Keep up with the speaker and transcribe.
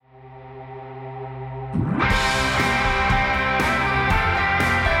Welcome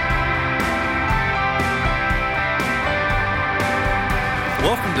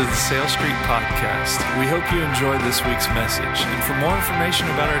to the Sale Street Podcast. We hope you enjoyed this week's message. And for more information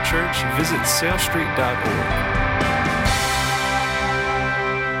about our church, visit salestreet.org.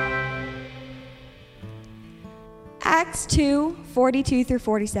 Acts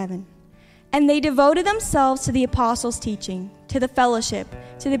 2:42-47. And they devoted themselves to the apostles' teaching, to the fellowship,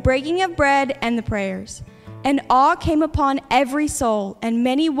 to the breaking of bread and the prayers. And awe came upon every soul, and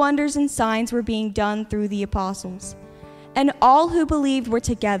many wonders and signs were being done through the apostles. And all who believed were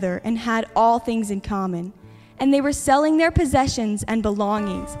together and had all things in common. And they were selling their possessions and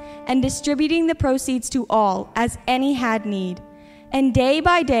belongings and distributing the proceeds to all as any had need. And day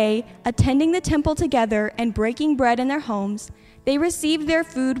by day, attending the temple together and breaking bread in their homes, they received their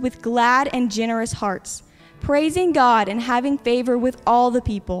food with glad and generous hearts, praising God and having favor with all the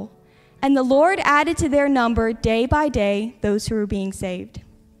people. And the Lord added to their number day by day those who were being saved.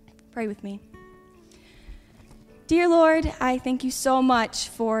 Pray with me. Dear Lord, I thank you so much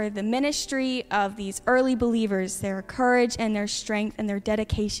for the ministry of these early believers, their courage and their strength and their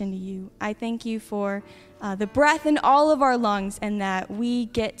dedication to you. I thank you for the breath in all of our lungs and that we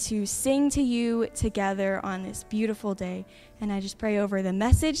get to sing to you together on this beautiful day. And I just pray over the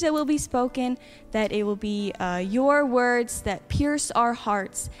message that will be spoken, that it will be your words that pierce our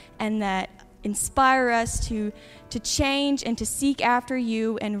hearts and that inspire us to change and to seek after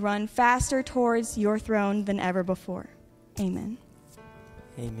you and run faster towards your throne than ever before. Amen.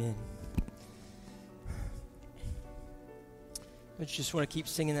 Amen. I just want to keep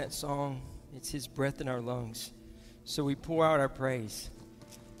singing that song. It's his breath in our lungs. So we pour out our praise.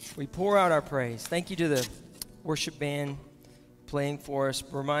 We pour out our praise. Thank you to the worship band playing for us,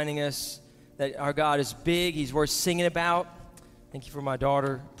 reminding us that our God is big. He's worth singing about. Thank you for my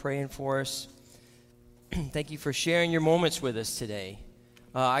daughter praying for us. Thank you for sharing your moments with us today.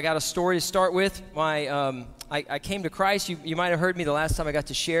 I got a story to start with. I came to Christ. You might have heard me the last time I got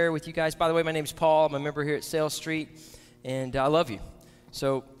to share with you guys. By the way, my name's Paul. I'm a member here at Sale Street, and I love you.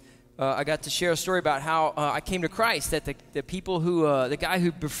 So I got to share a story about how I came to Christ, that the people who, the guy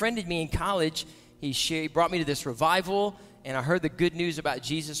who befriended me in college, he brought me to this revival, and I heard the good news about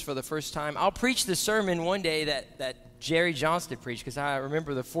Jesus for the first time. I'll preach the sermon one day that Jerry Johnston preached, because I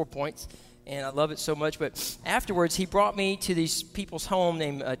remember the 4 points, and I love it so much. But afterwards, he brought me to these people's home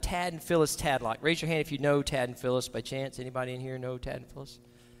named Tad and Phyllis Tadlock. Raise your hand if you know Tad and Phyllis by chance. Anybody in here know Tad and Phyllis?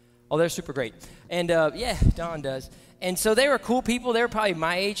 Oh, they're super great. And, yeah, Don does. And so they were cool people. They were probably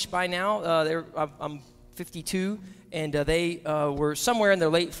my age by now. I'm 52, and they were somewhere in their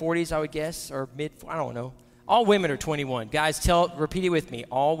late 40s, I would guess, or mid, I don't know. All women are 21. Guys, repeat it with me.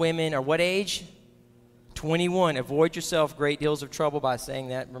 All women are what age? 21. Avoid yourself great deals of trouble by saying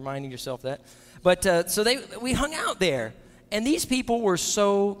that, reminding yourself that. But so we hung out there, and these people were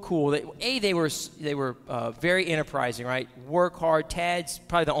so cool. They were very enterprising, right? Work hard. Tad's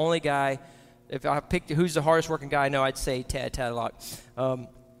probably the only guy. If I picked who's the hardest working guy I know, I'd say Tad a lot. And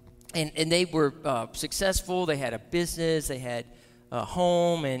they were successful. They had a business. They had a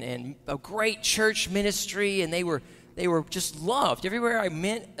home and a great church ministry, and they were just loved everywhere I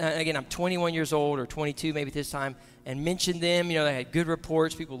went. Again, I'm 21 years old, or 22 maybe this time, and mentioned them. You know, they had good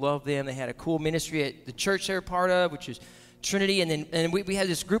reports. People loved them. They had a cool ministry at the church they were part of, which is Trinity. And then we had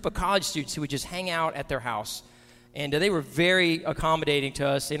this group of college students who would just hang out at their house. And they were very accommodating to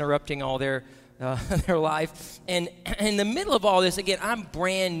us, interrupting all their life. And in the middle of all this, again, I'm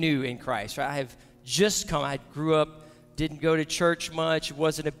brand new in Christ, right? I have just come. I grew up, didn't go to church much. It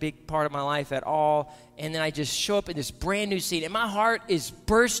wasn't a big part of my life at all. And then I just show up in this brand new scene. And my heart is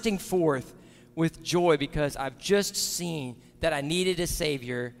bursting forth with joy because I've just seen that I needed a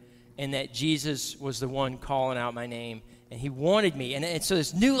Savior and that Jesus was the one calling out my name. And he wanted me. And so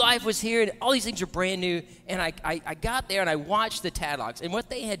this new life was here, and all these things are brand new. And I got there, and I watched the Tadlocks. And what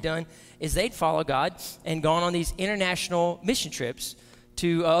they had done is they'd followed God and gone on these international mission trips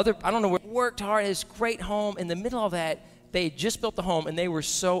to worked hard, had this great home. In the middle of that, they had just built the home, and they were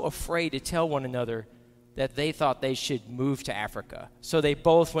so afraid to tell one another that they thought they should move to Africa. So they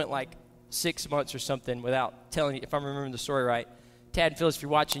both went like 6 months or something without telling you, if I'm remembering the story right. Tad and Phyllis, if you're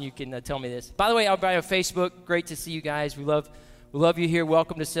watching, you can tell me this. By the way, I'll be on Facebook. Great to see you guys. We love you here.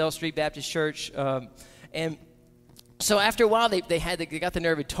 Welcome to Sale Street Baptist Church. And so after a while, they got the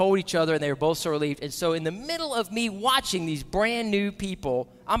nerve and told each other, and they were both so relieved. And so in the middle of me watching these brand new people,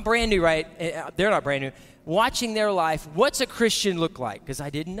 I'm brand new, right? They're not brand new. Watching their life, what's a Christian look like? Because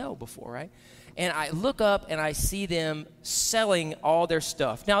I didn't know before, right? And I look up and I see them selling all their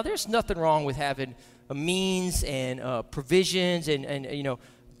stuff. Now, there's nothing wrong with having a means and provisions and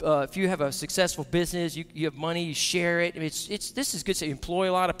if you have a successful business, you have money, you share it. This is good. So you employ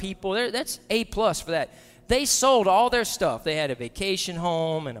a lot of people. That's A+ for that. They sold all their stuff. They had a vacation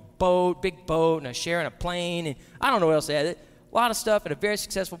home and a boat, big boat, and a share in a plane, and I don't know what else they had. A lot of stuff and a very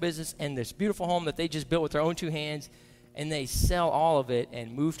successful business and this beautiful home that they just built with their own 2 hands, and they sell all of it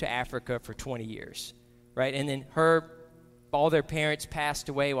and move to Africa for 20 years, right? And then all their parents passed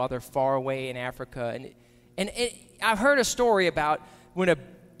away while they're far away in Africa. And I've heard a story about when a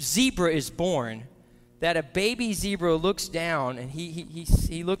zebra is born, that a baby zebra looks down and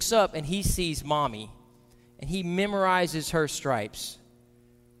he looks up and he sees mommy, and he memorizes her stripes.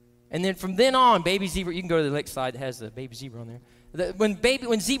 And then from then on, baby zebra, you can go to the next slide that has the baby zebra on there.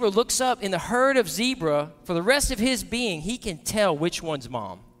 When zebra looks up in the herd of zebra, for the rest of his being, he can tell which one's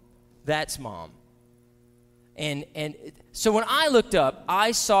mom. That's mom. And so when I looked up,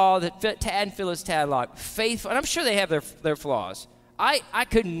 I saw that Tad and Phyllis Tadlock, faithful, and I'm sure they have their flaws. I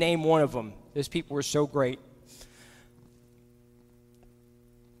couldn't name one of them. Those people were so great.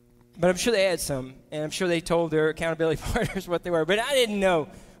 But I'm sure they had some, and I'm sure they told their accountability partners what they were. But I didn't know,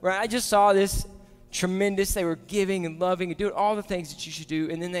 right? I just saw this tremendous. They were giving and loving and doing all the things that you should do.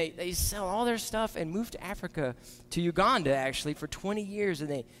 And then they sell all their stuff and moved to Africa, to Uganda, actually, for 20 years.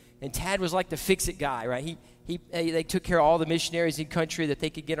 And Tad was like the fix-it guy, right? They took care of all the missionaries in country that they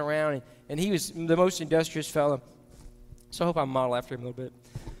could get around, and he was the most industrious fellow. So I hope I model after him a little bit.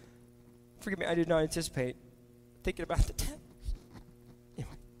 Forgive me, I did not anticipate thinking about the Tad.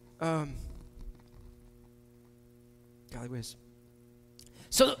 Anyway, golly whiz.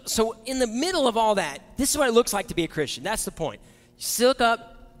 So in the middle of all that, this is what it looks like to be a Christian. That's the point. You look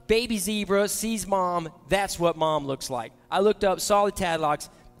up, baby zebra sees mom. That's what mom looks like. I looked up, saw the Tadlocks.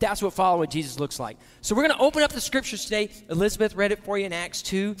 That's what following Jesus looks like. So we're going to open up the scriptures today. Elizabeth read it for you in Acts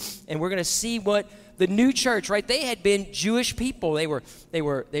 2, and we're going to see what the new church, right? They had been Jewish people. They knew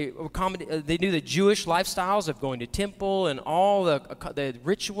the Jewish lifestyles of going to temple and all the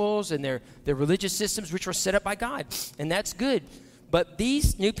rituals and their religious systems, which were set up by God, and that's good. But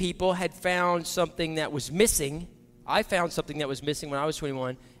these new people had found something that was missing. I found something that was missing when I was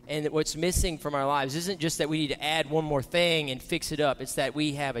 21. And what's missing from our lives isn't just that we need to add one more thing and fix it up. It's that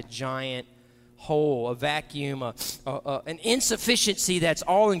we have a giant hole, a vacuum, an insufficiency that's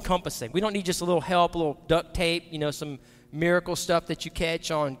all-encompassing. We don't need just a little help, a little duct tape, some miracle stuff that you catch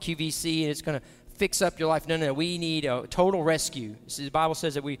on QVC, and it's going to fix up your life. No. We need a total rescue. The Bible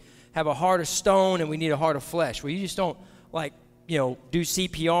says that we have a heart of stone and we need a heart of flesh. Well, you just don't, do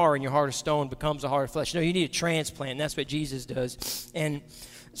CPR and your heart of stone becomes a heart of flesh. No, you need a transplant, and that's what Jesus does. And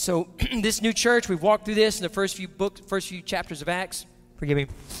so this new church, we've walked through this in the first few chapters of Acts. Forgive me.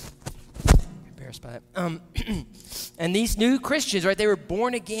 I'm embarrassed by that. And these new Christians, right, they were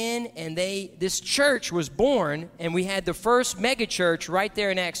born again, and this church was born, and we had the first mega church right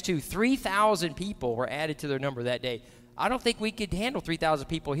there in Acts 2. 3,000 people were added to their number that day. I don't think we could handle 3,000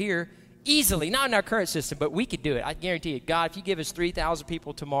 people here easily, not in our current system, but we could do it. I guarantee you. God, if you give us 3,000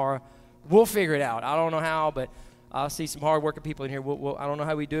 people tomorrow, we'll figure it out. I don't know how, but I'll see some hard-working people in here. I don't know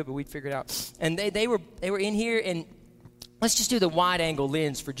how we do it, but we'd figure it out. And they were in here, and let's just do the wide-angle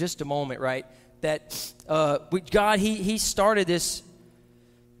lens for just a moment, right? That God, He started this.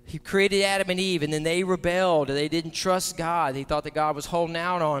 He created Adam and Eve, and then they rebelled. They didn't trust God. They thought that God was holding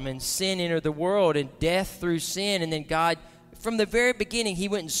out on them, and sin entered the world, and death through sin. And then God, from the very beginning, He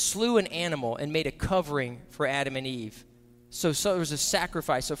went and slew an animal and made a covering for Adam and Eve. So it was a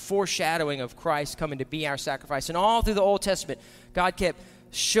sacrifice, a foreshadowing of Christ coming to be our sacrifice. And all through the Old Testament, God kept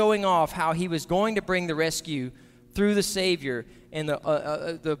showing off how He was going to bring the rescue through the Savior. And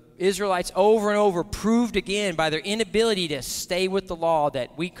the Israelites over and over proved again by their inability to stay with the law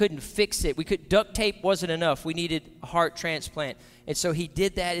that we couldn't fix it. Duct tape wasn't enough. We needed a heart transplant. And so He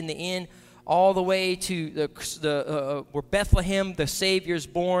did that in the end, all the way to where Bethlehem, the Savior's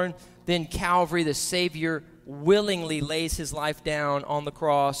born. Then Calvary, the Savior willingly lays His life down on the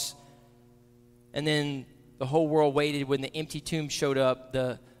cross, and then the whole world waited when the empty tomb showed up.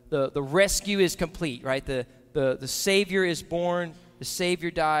 The rescue is complete, right? The Savior is born, the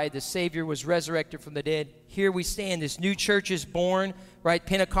Savior died, the Savior was resurrected from the dead. Here we stand. This new church is born, right?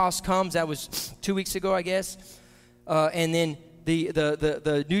 Pentecost comes. That was 2 weeks ago, I guess. And then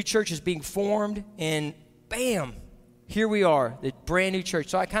the new church is being formed, and bam, here we are, the brand new church.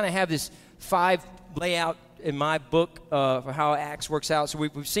 So I kind of have this 5 layout in my book for how Acts works out. So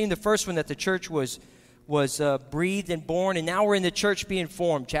we've seen the first one, that the church was breathed and born, and now we're in the church being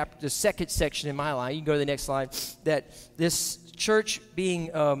formed. The second section in my line. You can go to the next slide. That this church being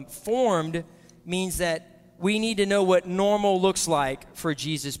formed means that we need to know what normal looks like for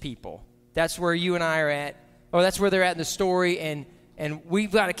Jesus people. That's where you and I are at, or that's where they're at in the story, and And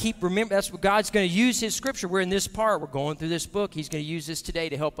we've got to keep remember that's what God's going to use his scripture. We're in this part. We're going through this book. He's going to use this today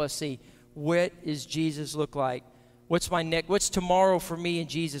to help us see what does Jesus look like. What's tomorrow for me and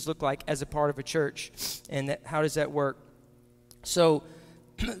Jesus look like as a part of a church? And how does that work? So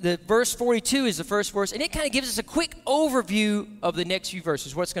the verse 42 is the first verse, and it kind of gives us a quick overview of the next few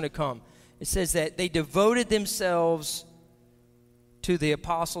verses, what's going to come. It says that they devoted themselves to the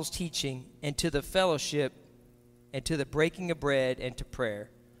apostles' teaching and to the fellowship and to the breaking of bread and to prayer.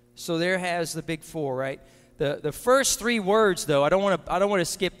 So there has the big four, right? The first three words, though, I don't want to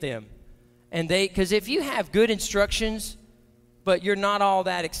skip them. And because if you have good instructions, but you're not all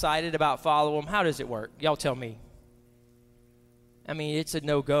that excited about following them, how does it work? Y'all tell me. I mean, it's a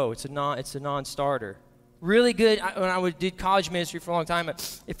no-go. It's a non-starter. Really good. When I did college ministry for a long time,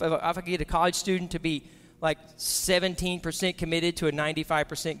 if I could get a college student to be like 17% committed to a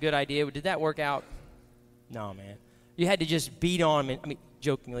 95% good idea, did that work out? No, man. You had to just beat on them,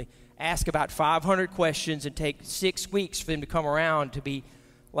 jokingly, ask about 500 questions and take 6 weeks for them to come around to be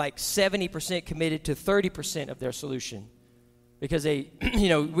like 70% committed to 30% of their solution. Because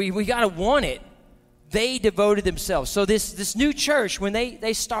we got to want it. They devoted themselves. So this new church, when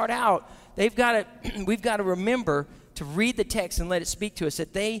they start out, we've got to remember to read the text and let it speak to us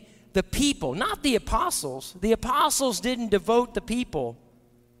that the people, not the apostles didn't devote the people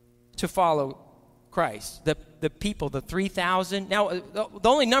to follow Christ. The people, the 3,000. Now, the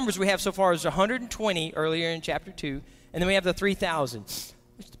only numbers we have so far is 120 earlier in chapter 2, and then we have the 3,000.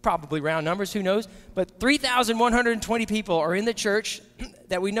 Probably round numbers, who knows? But 3,120 people are in the church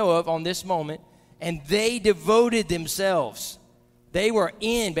that we know of on this moment, and they devoted themselves. They were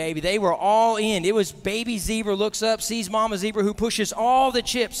in, baby. They were all in. It was baby zebra looks up, sees mama zebra who pushes all the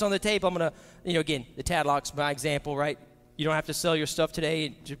chips on the table. I'm going to, again, the Tadlock's my example, right? You don't have to sell your stuff today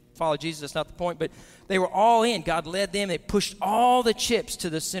to follow Jesus. That's not the point. But they were all in. God led them. They pushed all the chips to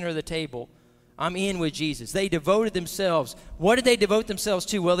the center of the table. I'm in with Jesus. They devoted themselves. What did they devote themselves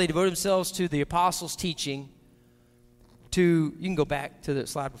to? Well, they devoted themselves to the apostles' teaching. You can go back to the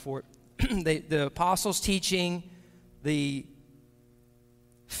slide before it. The apostles' teaching, the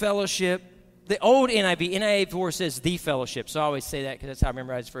fellowship. The old NIV 4 says the fellowship. So I always say that because that's how I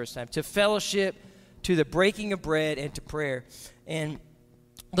memorized the first time. To fellowship, to the breaking of bread, and to prayer. And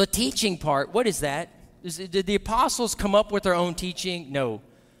the teaching part, what is that? Did the apostles come up with their own teaching? No.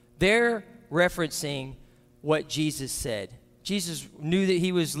 They're referencing what Jesus said. Jesus knew that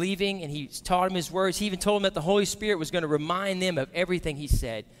he was leaving, and he taught him his words. He even told them that the Holy Spirit was going to remind them of everything he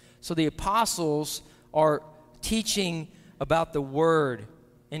said. So the apostles are teaching about the Word.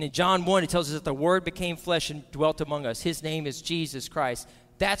 And in John 1, it tells us that the Word became flesh and dwelt among us. His name is Jesus Christ.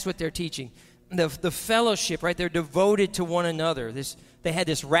 That's what they're teaching. The fellowship, right? They're devoted to one another. They had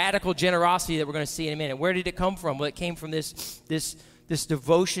this radical generosity that we're going to see in a minute. Where did it come from? Well, it came from this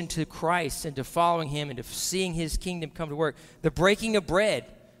devotion to Christ and to following him and to seeing his kingdom come to work. The breaking of bread.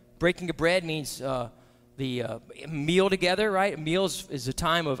 Breaking of bread means the meal together, right? A meal is a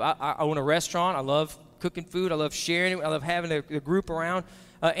time of, I own a restaurant. I love cooking food. I love sharing it. I love having a group around.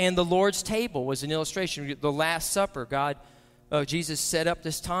 And the Lord's table was an illustration. The Last Supper, Jesus set up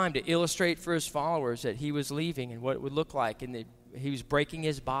this time to illustrate for his followers that he was leaving and what it would look like. And that he was breaking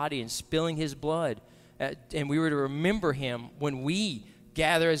his body and spilling his blood. And we were to remember him when we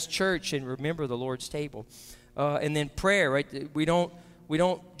gather as church and remember the Lord's table. And then prayer, right?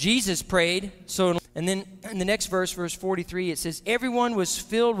 Jesus prayed. And then in the next verse 43, it says, everyone was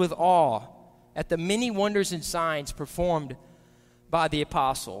filled with awe at the many wonders and signs performed by the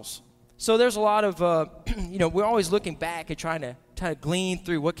apostles. So there's a lot of, we're always looking back and trying to glean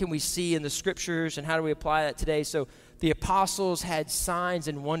through what can we see in the scriptures and how do we apply that today. So the apostles had signs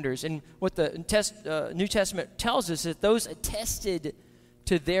and wonders. And what the New Testament tells us is that those attested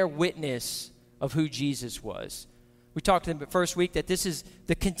to their witness of who Jesus was. We talked in the first week that this is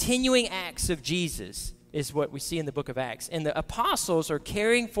the continuing acts of Jesus is what we see in the book of Acts. And the apostles are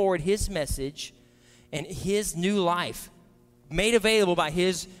carrying forward his message and his new life made available by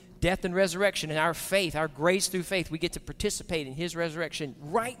his death and resurrection. And our faith, our grace through faith, we get to participate in his resurrection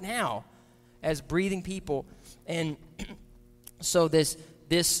right now as breathing people. And so this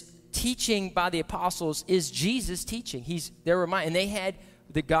teaching by the apostles is Jesus' teaching.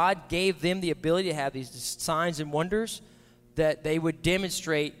 God gave them the ability to have these signs and wonders that they would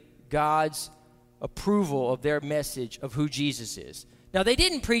demonstrate God's approval of their message of who Jesus is. Now, they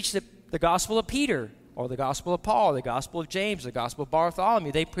didn't preach the gospel of Peter or the gospel of Paul, the gospel of James, the gospel of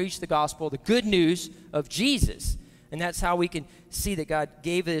Bartholomew. They preached the gospel, the good news of Jesus. And that's how we can see that God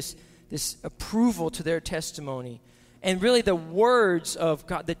gave this approval to their testimony. And really the words of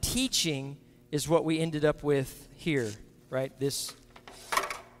God, the teaching, is what we ended up with here, right? This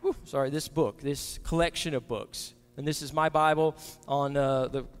this book, this collection of books. And this is my Bible on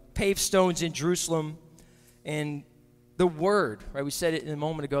the paved stones in Jerusalem. And the Word, right, we said it a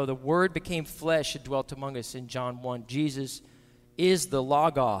moment ago, the Word became flesh and dwelt among us in John 1. Jesus is the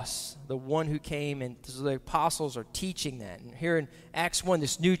Logos, the one who came, and so the apostles are teaching that. And here in Acts 1,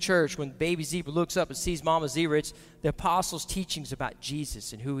 this new church, when baby Zebra looks up and sees Mama Zebra, it's the apostles' teachings about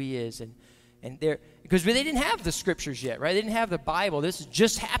Jesus and who he is. And they're, because they didn't have the scriptures yet, right? They didn't have the Bible. This has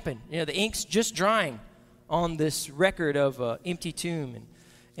just happened. You know, the ink's just drying on this record of empty tomb.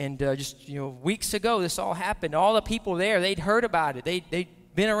 And just, you know, weeks ago, this all happened. All the people there, they'd heard about it. They'd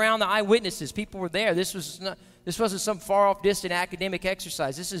been around the eyewitnesses. People were there. This wasn't some far-off, distant academic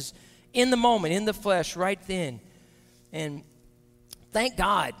exercise. This is in the moment, in the flesh, right then. And thank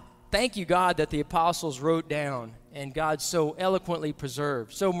God, thank you, God, that the apostles wrote down and God so eloquently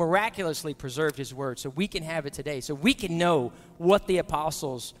preserved, so miraculously preserved his word so we can have it today, so we can know what the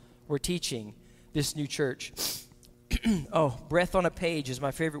apostles were teaching this new church. Oh, breath on a page is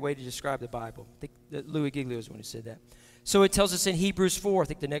my favorite way to describe the Bible. I think that Louis Giglio is the one who said that. So it tells us in Hebrews 4, I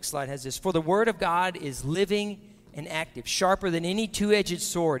think the next slide has this, for the word of God is living and active, sharper than any two-edged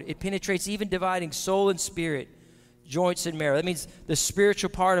sword. It penetrates even dividing soul and spirit, joints and marrow. That means the spiritual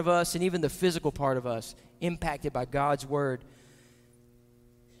part of us and even the physical part of us impacted by God's word.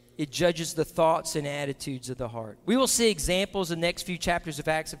 It judges the thoughts and attitudes of the heart. We will see examples in the next few chapters of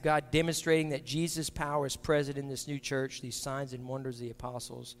Acts of God demonstrating that Jesus' power is present in this new church, these signs and wonders of the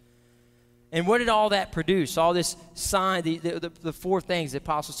apostles. And what did all that produce? All this sign, the four things the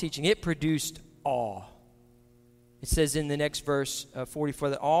apostles teaching, it produced awe. It says in the next verse,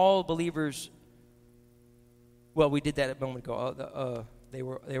 44, that all believers, well, we did that a moment ago. They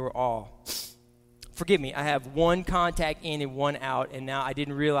were awe. Forgive me, I have one contact in and one out, and now I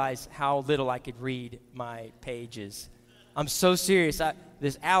didn't realize how little I could read my pages. I'm so serious.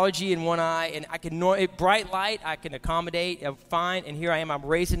 There's allergy in one eye, and I can bright light, I can accommodate, I'm fine, and here I am, I'm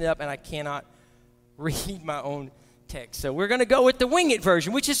raising it up, and I cannot read my own text. So we're going to go with the wing it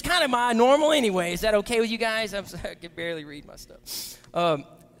version, which is kind of my normal anyway. Is that okay with you guys? I can barely read my stuff.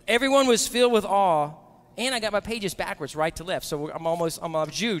 Everyone was filled with awe, and I got my pages backwards, right to left. So I'm a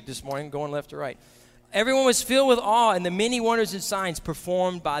Jude this morning, going left to right. Everyone was filled with awe and the many wonders and signs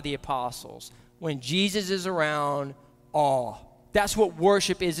performed by the apostles. When Jesus is around, awe. That's what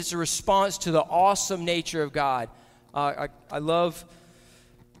worship is. It's a response to the awesome nature of God. I love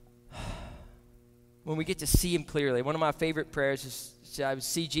when we get to see him clearly. One of my favorite prayers is I would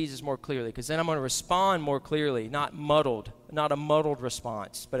see Jesus more clearly, because then I'm going to respond more clearly, not muddled, not a muddled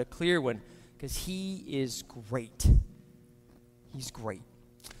response, but a clear one, because he is great. He's great.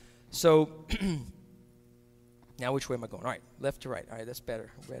 So now which way am I going? All right, left to right. All right, that's better.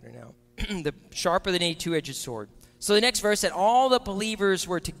 Better now. The sharper than any two-edged sword. So the next verse said, all the believers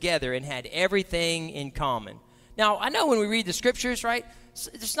were together and had everything in common. Now, I know when we read the scriptures, right,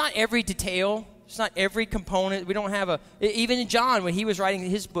 it's not every detail. It's not every component. We don't have even in John, when he was writing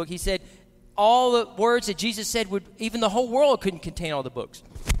his book, he said all the words that Jesus said even the whole world couldn't contain all the books.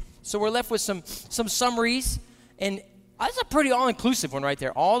 So we're left with some summaries, and that's a pretty all-inclusive one right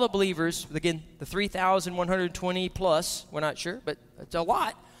there. All the believers, again, the 3,120 plus, we're not sure, but it's a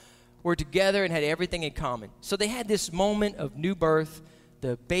lot, were together and had everything in common. So they had this moment of new birth.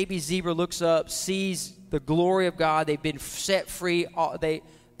 The baby zebra looks up, sees the glory of God. They've been set free. They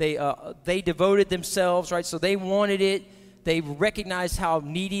devoted themselves, right? So they wanted it. They recognized how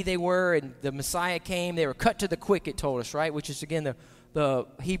needy they were, and the Messiah came. They were cut to the quick, it told us, right? Which is, again, the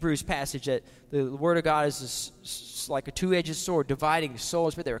Hebrews passage that the Word of God is like a two-edged sword, dividing soul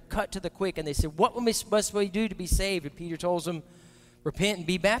and spirit. They were cut to the quick, and they said, what must we do to be saved? And Peter tells them, repent and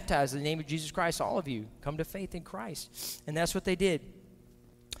be baptized in the name of Jesus Christ, all of you. Come to faith in Christ. And that's what they did.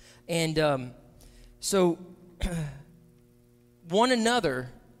 And so one another,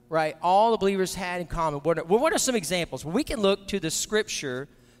 right, all the believers had in common. What are some examples? Well, we can look to the Scripture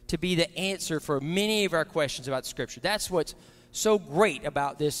to be the answer for many of our questions about Scripture. That's what's so great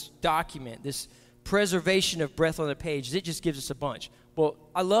about this document, this preservation of breath on the page. It just gives us a bunch. Well,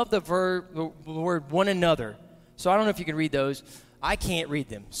 I love the word one another. So I don't know if you can read those. I can't read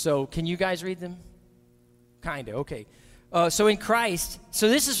them. So can you guys read them? Kind of, okay. So in Christ, so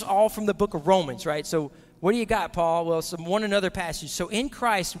this is all from the book of Romans, right? So what do you got, Paul? Well, some one another passage. So in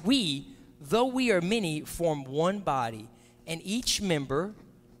Christ, we, though we are many, form one body, and each member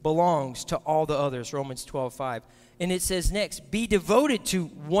belongs to all the others, Romans 12:5. And it says next, be devoted to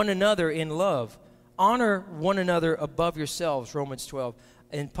one another in love. Honor one another above yourselves, Romans 12.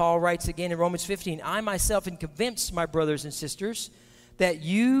 And Paul writes again in Romans 15, I myself am convinced, my brothers and sisters, that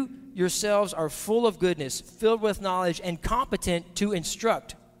you yourselves are full of goodness, filled with knowledge, and competent to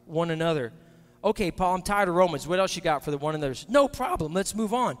instruct one another. Okay, Paul, I'm tired of Romans. What else you got for the one another? No problem. Let's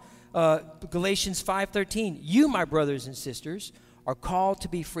move on. Galatians 5:13. You, my brothers and sisters, are called to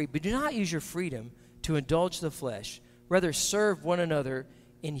be free, but do not use your freedom to indulge the flesh. Rather, serve one another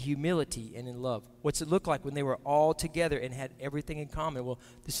in humility and in love. What's it look like when they were all together and had everything in common? Well,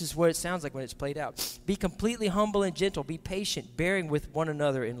 this is what it sounds like when it's played out. Be completely humble and gentle. Be patient, bearing with one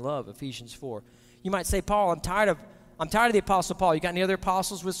another in love, Ephesians 4. You might say, Paul, I'm tired of the Apostle Paul. You got any other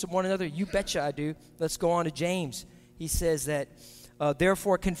apostles with one another? You betcha I do. Let's go on to James. He says that,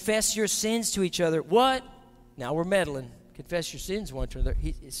 therefore, confess your sins to each other. What? Now we're meddling. Confess your sins one to another.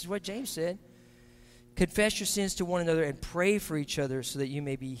 This is what James said. Confess your sins to one another and pray for each other so that you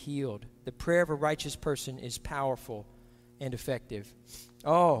may be healed. The prayer of a righteous person is powerful and effective.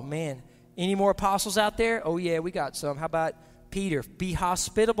 Oh, man. Any more apostles out there? Oh, yeah, we got some. How about Peter? Be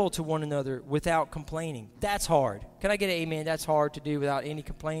hospitable to one another without complaining. That's hard. Can I get an amen? That's hard to do without any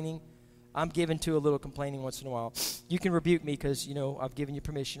complaining. I'm given to a little complaining once in a while. You can rebuke me because, I've given you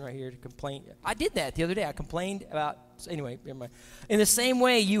permission right here to complain. I did that the other day. I complained about, anyway, never mind. In the same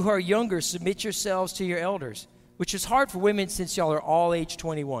way, you who are younger, submit yourselves to your elders, which is hard for women since y'all are all age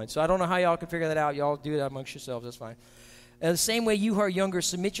 21. So I don't know how y'all can figure that out. Y'all do it amongst yourselves. That's fine. In the same way, you who are younger,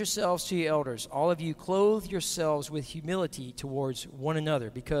 submit yourselves to your elders. All of you clothe yourselves with humility towards one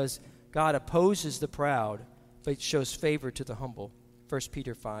another because God opposes the proud, but shows favor to the humble. 1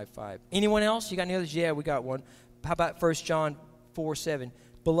 Peter 5:5. Anyone else? You got any others? Yeah, we got one. How about 1 John 4:7?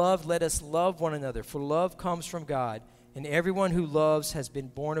 Beloved, let us love one another, for love comes from God, and everyone who loves has been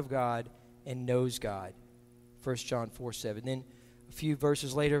born of God and knows God. 1 John 4:7. Then a few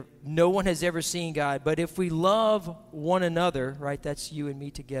verses later, no one has ever seen God, but if we love one another, right, that's you and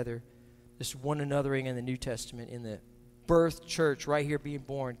me together, this one anothering in the New Testament, in the birth church right here being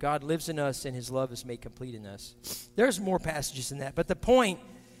born. God lives in us and his love is made complete in us. There's more passages than that, but the point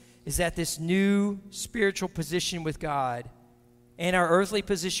is that this new spiritual position with God and our earthly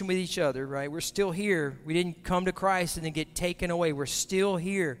position with each other, right? We're still here. We didn't come to Christ and then get taken away. We're still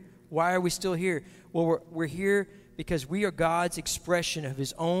here. Why are we still here? Well, we're here because we are God's expression of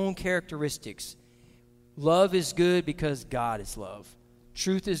his own characteristics. Love is good because God is love.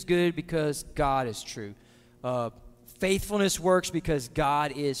 Truth is good because God is true. Faithfulness works because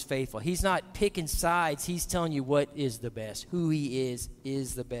God is faithful. He's not picking sides. He's telling you what is the best. Who he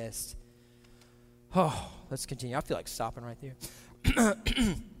is the best. Oh, let's continue. I feel like stopping right there.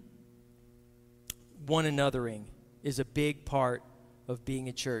 One anothering is a big part of being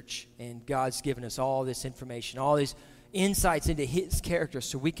a church. And God's given us all this information, all these insights into his character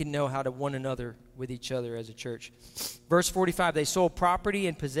so we can know how to one another with each other as a church. Verse 45, they sold property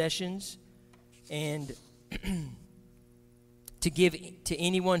and possessions and to give to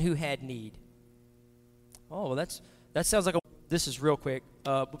anyone who had need. Oh, well, that sounds like this is real quick.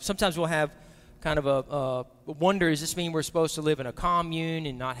 Sometimes we'll have kind of a wonder, does this mean we're supposed to live in a commune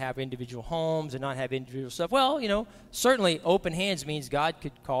and not have individual homes and not have individual stuff? Well, certainly open hands means God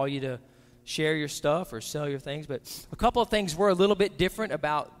could call you to share your stuff or sell your things. But a couple of things were a little bit different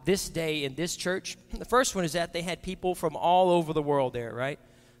about this day in this church. The first one is that they had people from all over the world there, right?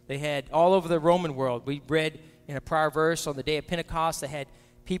 They had all over the Roman world. We read in a prior verse on the day of Pentecost, they had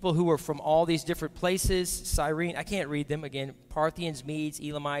people who were from all these different places. Cyrene, I can't read them again. Parthians, Medes,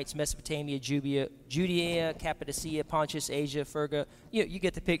 Elamites, Mesopotamia, Judea, Cappadocia, Pontus, Asia, Phrygia. You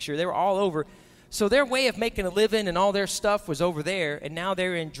get the picture. They were all over. So their way of making a living and all their stuff was over there, and now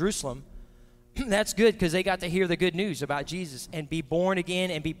they're in Jerusalem. That's good because they got to hear the good news about Jesus and be born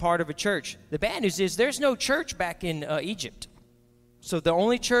again and be part of a church. The bad news is there's no church back in Egypt. So the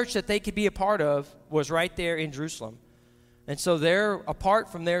only church that they could be a part of was right there in Jerusalem. And so they're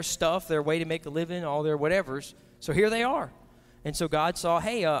apart from their stuff, their way to make a living, all their whatevers. So here they are. And so God saw,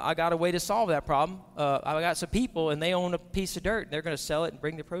 hey, I got a way to solve that problem. I got some people, and they own a piece of dirt. And they're going to sell it and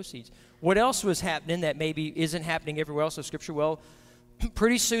bring the proceeds. What else was happening that maybe isn't happening everywhere else in Scripture? Well,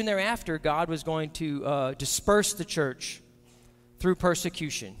 pretty soon thereafter, God was going to disperse the church through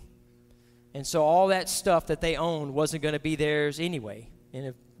persecution. And so all that stuff that they owned wasn't going to be theirs anyway. And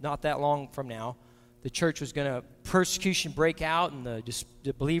if not that long from now, the church was going to, persecution break out, and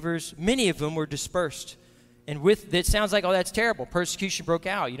the believers, many of them were dispersed. And it sounds like, oh, that's terrible. Persecution broke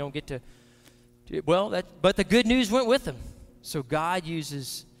out. You don't get to, but the good news went with them. So God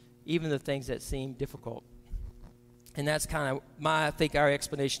uses even the things that seem difficult. And that's kind of I think our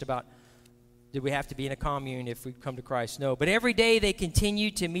explanation about, did we have to be in a commune if we come to Christ? No. But every day they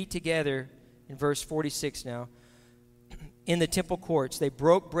continue to meet together, in verse 46 now, in the temple courts. They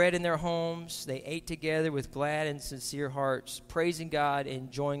broke bread in their homes. They ate together with glad and sincere hearts, praising God and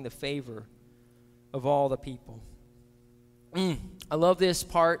enjoying the favor of all the people. I love this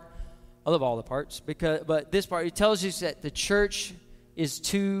part. I love all the parts, but this part, it tells you that the church is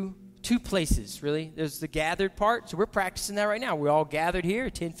two places, really. There's the gathered part, so we're practicing that right now. We're all gathered here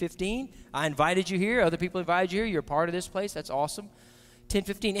at 10:15. I invited you here. Other people invited you here. You're a part of this place. That's awesome.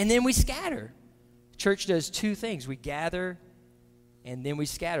 10:15. And then we scatter. Church does two things. We gather, and then we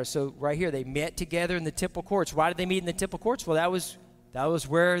scatter. So right here, they met together in the temple courts. Why did they meet in the temple courts? Well, that was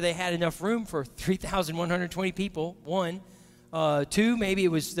where they had enough room for 3,120 people, one. Two, maybe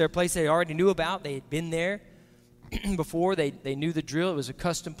it was their place they already knew about. They had been there before. They knew the drill. It was a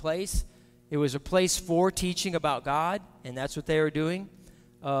custom place. It was a place for teaching about God, and that's what they were doing.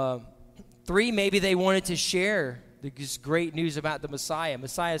 Three, maybe they wanted to share this great news about the Messiah.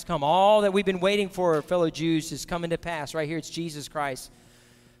 Messiah has come. All that we've been waiting for, fellow Jews, is coming to pass. Right here, it's Jesus Christ,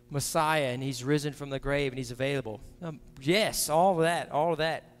 Messiah, and he's risen from the grave, and he's available. Yes, all of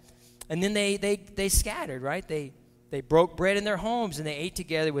that. And then they scattered, right? They broke bread in their homes, and they ate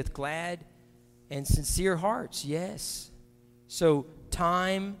together with glad and sincere hearts. Yes. So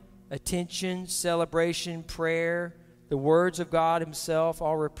time, attention, celebration, prayer, the words of God himself,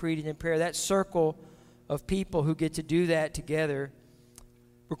 all repeated in prayer. That circle of people who get to do that together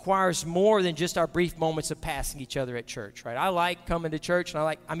requires more than just our brief moments of passing each other at church, right? I like coming to church,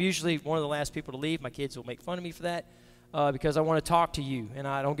 and I'm usually one of the last people to leave. My kids will make fun of me for that because I want to talk to you, and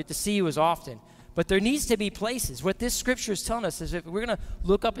I don't get to see you as often. But there needs to be places. What this scripture is telling us is if we're going to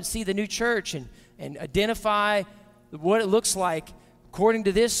look up and see the new church and identify what it looks like according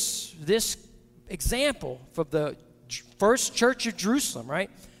to this example from the first church of Jerusalem, right?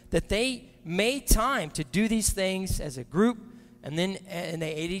 That they made time to do these things as a group, and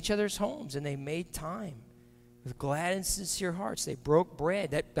they ate each other's homes, and they made time with glad and sincere hearts. They broke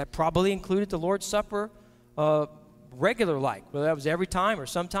bread. That probably included the Lord's Supper, regular like. Well, that was every time or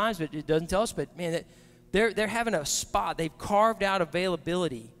sometimes, but it doesn't tell us. But man, they're having a spot. They've carved out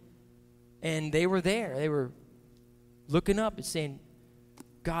availability, and they were there. They were looking up and saying,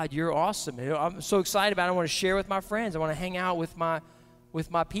 God, you're awesome. And I'm so excited about it. I want to share with my friends. I want to hang out with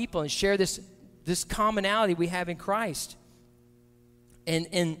my people and share this commonality we have in Christ.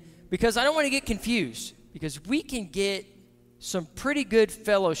 And because I don't want to get confused, because we can get some pretty good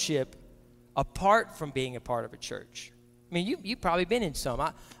fellowship apart from being a part of a church. I mean, you've probably been in some.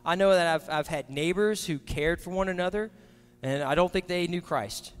 I know that I've had neighbors who cared for one another, and I don't think they knew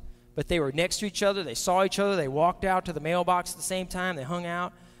Christ. But they were next to each other. They saw each other. They walked out to the mailbox at the same time. They hung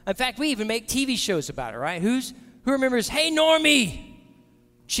out. In fact, we even make TV shows about it, right? Who remembers, Hey, Normie?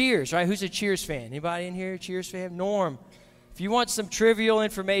 Cheers, right? Who's a Cheers fan? Anybody in here a Cheers fan? Norm. If you want some trivial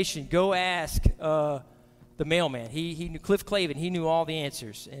information, go ask the mailman. He knew Cliff Clavin. He knew all the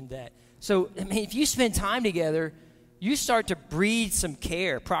answers in that. So, I mean, if you spend time together, you start to breed some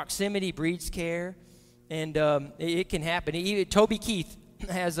care. Proximity breeds care, and it can happen. Toby Keith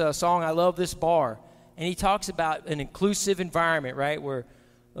has a song, I Love This Bar, and he talks about an inclusive environment, right, where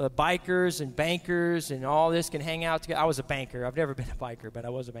bikers and bankers and all this can hang out together. I was a banker. I've never been a biker, but I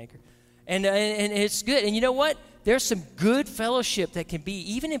was a banker. And it's good. And you know what? There's some good fellowship that can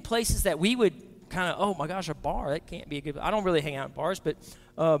be, even in places that we would kind of, oh my gosh, a bar, that can't be a good, I don't really hang out in bars, but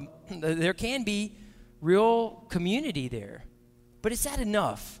there can be real community there. But is that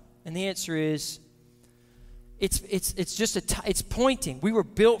enough? And the answer is, it's just it's pointing. We were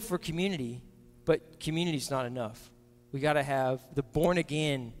built for community, but community's not enough. We got to have the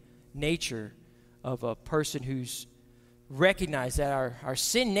born-again nature of a person who's recognized that our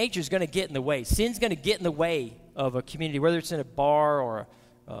sin nature is going to get in the way. Sin's going to get in the way of a community, whether it's in a bar or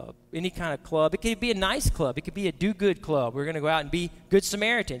any kind of club. It could be a nice club. It could be a do-good club. We're going to go out and be good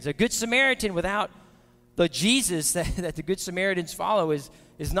Samaritans. A good Samaritan without the Jesus that the good Samaritans follow is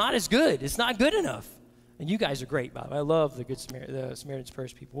not as good. It's not good enough. And you guys are great, by the way. I love the Samaritan's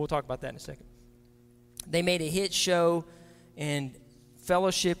Purse people. We'll talk about that in a second. They made a hit show, and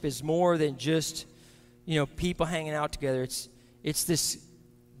fellowship is more than just, people hanging out together. It's this,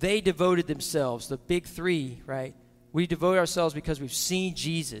 they devoted themselves, the big three, right? We devote ourselves because we've seen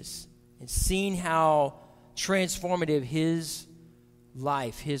Jesus and seen how transformative his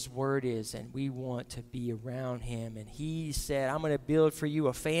life, his word is, and we want to be around him. And he said, I'm going to build for you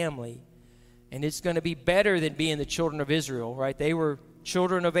a family, and it's going to be better than being the children of Israel, right? They were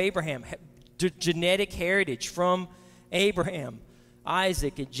children of Abraham, genetic heritage from Abraham,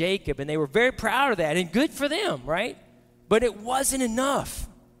 Isaac, and Jacob, and they were very proud of that, and good for them, right? But it wasn't enough.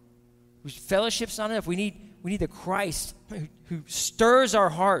 Fellowship's not enough. We need the Christ who stirs our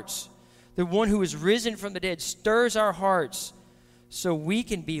hearts, the one who is risen from the dead, stirs our hearts so we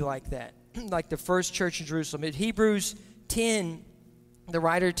can be like that, like the first church in Jerusalem. In Hebrews 10, the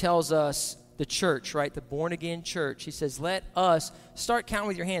writer tells us the church, right? The born-again church. He says, let us, start counting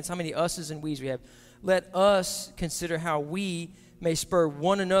with your hands how many us's and we's we have. Let us consider how we may spur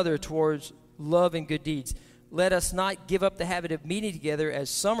one another towards love and good deeds. Let us not give up the habit of meeting together as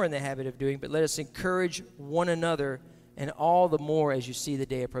some are in the habit of doing, but let us encourage one another, and all the more as you see the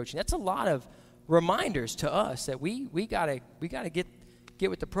day approaching. That's a lot of reminders to us that we gotta get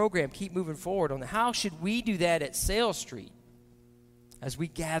with the program, keep moving forward on the how should we do that at Sale Street as we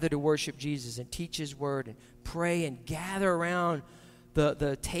gather to worship Jesus and teach his word and pray and gather around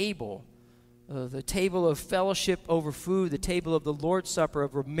the table of fellowship over food, the table of the Lord's Supper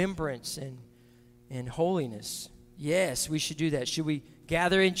of remembrance and holiness. Yes, we should do that. Should we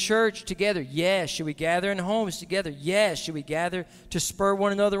gather in church together? Yes. Should we gather in homes together? Yes. Should we gather to spur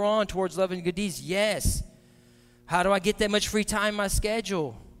one another on towards love and good deeds? Yes. How do I get that much free time in my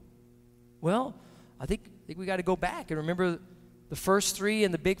schedule? Well, I think we got to go back and remember the first three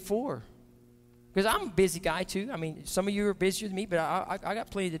and the big four. Because I'm a busy guy too. I mean, some of you are busier than me, but I got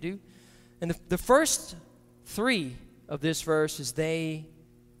plenty to do. And the first three of this verse is they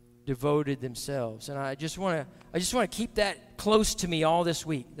devoted themselves. And I just want to keep that close to me all this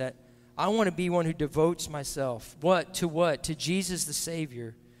week, that I want to be one who devotes myself. What? To Jesus the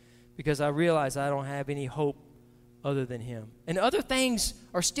Savior, because I realize I don't have any hope other than him. And other things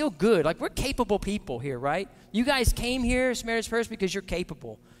are still good. Like, we're capable people here, right? You guys came here, Samaritan's Purse, because you're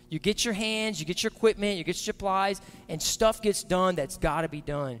capable. You get your hands, you get your equipment, you get your supplies, and stuff gets done that's got to be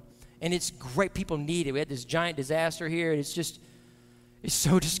done. And it's great. People need it. We had this giant disaster here, and it's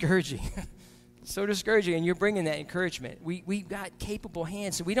so discouraging. So discouraging, and you're bringing that encouragement. We've got capable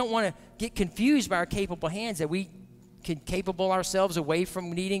hands, so we don't want to get confused by our capable hands, that we can capable ourselves away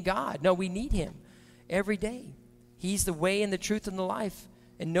from needing God. No, we need him every day. He's the way and the truth and the life.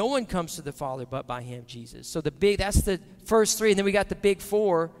 And no one comes to the Father but by him, Jesus. So that's the first three. And then we got the big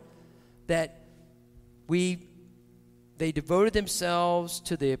four, that they devoted themselves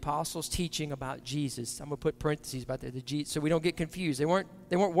to the apostles' teaching about Jesus. I'm going to put parentheses about that, so we don't get confused. They weren't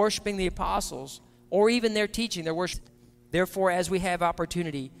worshiping the apostles or even their teaching. They're worshiping. Therefore, as we have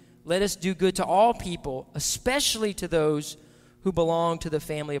opportunity, let us do good to all people, especially to those who belong to the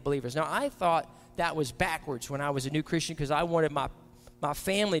family of believers. Now, I thought that was backwards when I was a new Christian, because I wanted my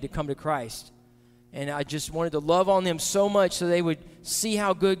family to come to Christ. And I just wanted to love on them so much so they would see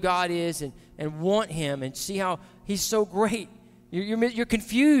how good God is and want him and see how he's so great. You're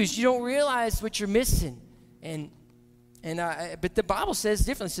confused. You don't realize what you're missing. But the Bible says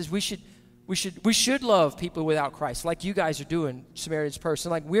differently. It says we should love people without Christ, like you guys are doing, Samaritan's Purse,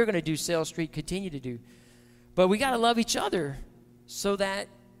 and like we're going to do Sale Street, continue to do. But we got to love each other so that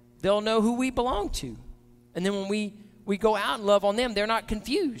they'll know who we belong to. And then when we go out and love on them, they're not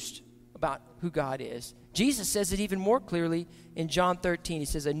confused about who God is. Jesus says it even more clearly in John 13. He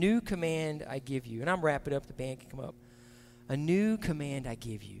says, a new command I give you. And I'm wrapping up. The band can come up. A new command I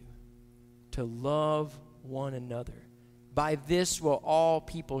give you, to love one another. By this will all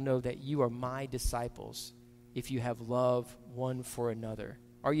people know that you are my disciples, if you have love one for another.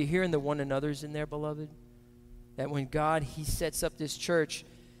 Are you hearing the one another's in there, beloved? That when God, he sets up this church,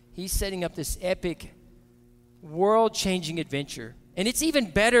 he's setting up this epic, world-changing adventure. And it's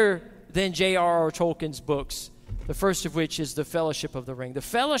even better than J.R.R. Tolkien's books, the first of which is The Fellowship of the Ring. The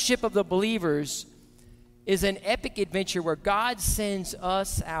Fellowship of the Believers is an epic adventure where God sends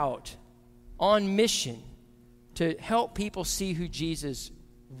us out on mission to help people see who Jesus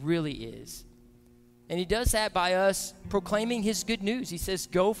really is. And he does that by us proclaiming his good news. He says,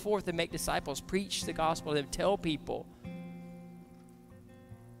 go forth and make disciples, preach the gospel to them, tell people.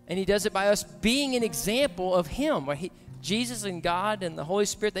 And he does it by us being an example of him. Jesus and God and the Holy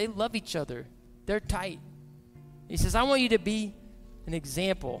Spirit, they love each other. They're tight. He says, I want you to be an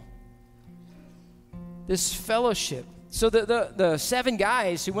example. This fellowship. So the 7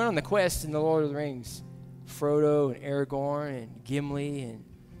 guys who went on the quest in the Lord of the Rings, Frodo and Aragorn and Gimli and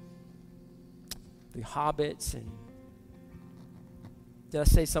the hobbits, and did I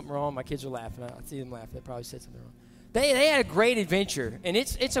say something wrong? My kids are laughing. I see them laughing. They probably said something wrong. They had a great adventure, and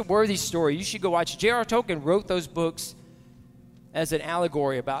it's a worthy story. You should go watch it. J.R.R. Tolkien wrote those books as an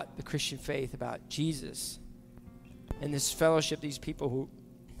allegory about the Christian faith, about Jesus, and this fellowship, these people who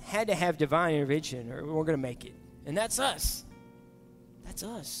had to have divine intervention or we weren't going to make it. And that's us. That's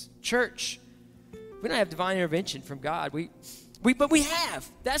us. Church. We don't have divine intervention from God. But we have.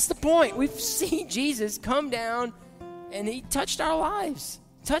 That's the point. We've seen Jesus come down, and he touched our lives.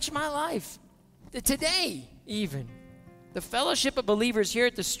 Touched my life. Today, even. The fellowship of believers here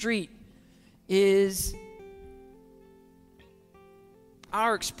at the street is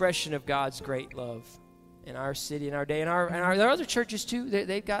our expression of God's great love. in our city, in our day, and there are other churches too.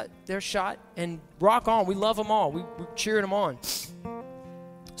 They've got their shot, and rock on. We love them all. We're cheering them on.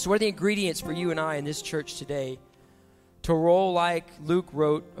 So what are the ingredients for you and I in this church today to roll like Luke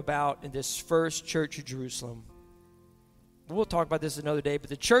wrote about in this first church of Jerusalem? We'll talk about this another day, but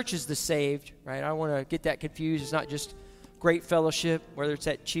the church is the saved, right? I don't want to get that confused. It's not just great fellowship, whether it's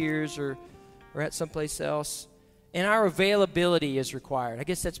at Cheers or at someplace else. And our availability is required. I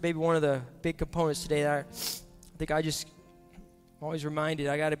guess that's maybe one of the big components today that I think I'm always reminded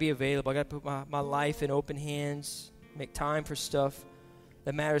I got to be available. I got to put my life in open hands, make time for stuff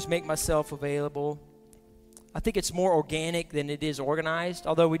that matters, make myself available. I think it's more organic than it is organized,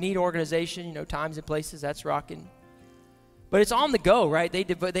 although we need organization, times and places, that's rocking. But it's on the go, right?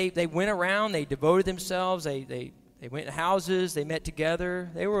 They went around, they devoted themselves, they went to houses, they met together,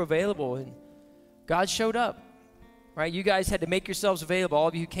 they were available, and God showed up. Right, you guys had to make yourselves available. All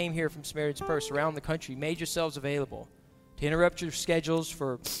of you who came here from Samaritan's Purse around the country made yourselves available to interrupt your schedules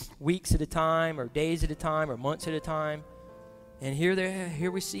for weeks at a time or days at a time or months at a time. And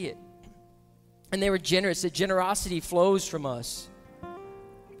here we see it. And they were generous. The generosity flows from us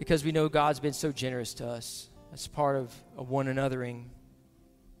because we know God's been so generous to us. That's part of one anothering.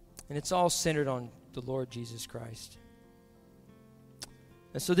 And it's all centered on the Lord Jesus Christ.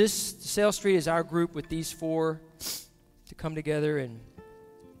 And so this Sale Street is our group with these four to come together and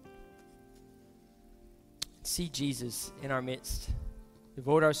see Jesus in our midst.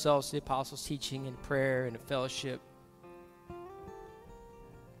 Devote ourselves to the apostles' teaching and prayer and fellowship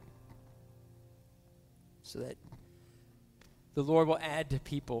so that the Lord will add to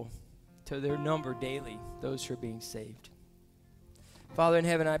people, to their number daily, those who are being saved. Father in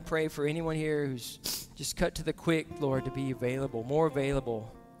heaven, I pray for anyone here who's just cut to the quick, Lord, to be available, more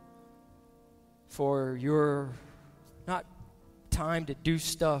available for your, not time to do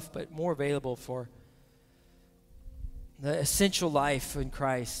stuff, but more available for the essential life in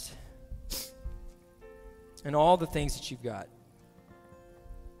Christ and all the things that you've got.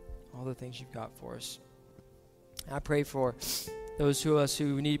 All the things you've got for us. I pray for those of us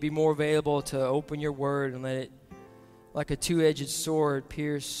who need to be more available to open your word and let it, like a two-edged sword,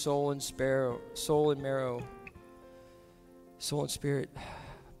 pierce soul and marrow, soul and spirit,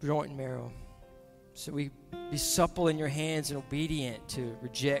 joint and marrow. So we be supple in your hands and obedient to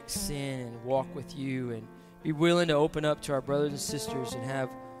reject sin and walk with you and be willing to open up to our brothers and sisters and have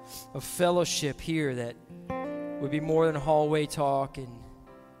a fellowship here that would be more than a hallway talk. And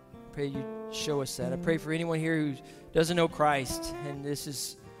I pray you show us that. I pray for anyone here who doesn't know Christ, and this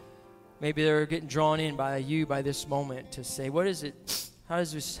is, maybe they're getting drawn in by you by this moment to say, what is it? How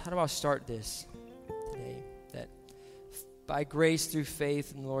do I start this today? That by grace through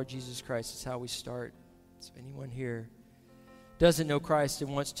faith in the Lord Jesus Christ is how we start. So if anyone here doesn't know Christ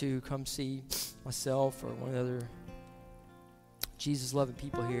and wants to come see myself or one of the other Jesus-loving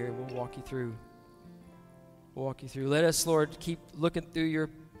people here, we'll walk you through. We'll walk you through. Let us, Lord, keep looking through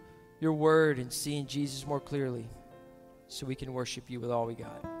your word and seeing Jesus more clearly so we can worship you with all we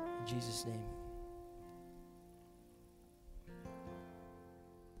got. In Jesus' name.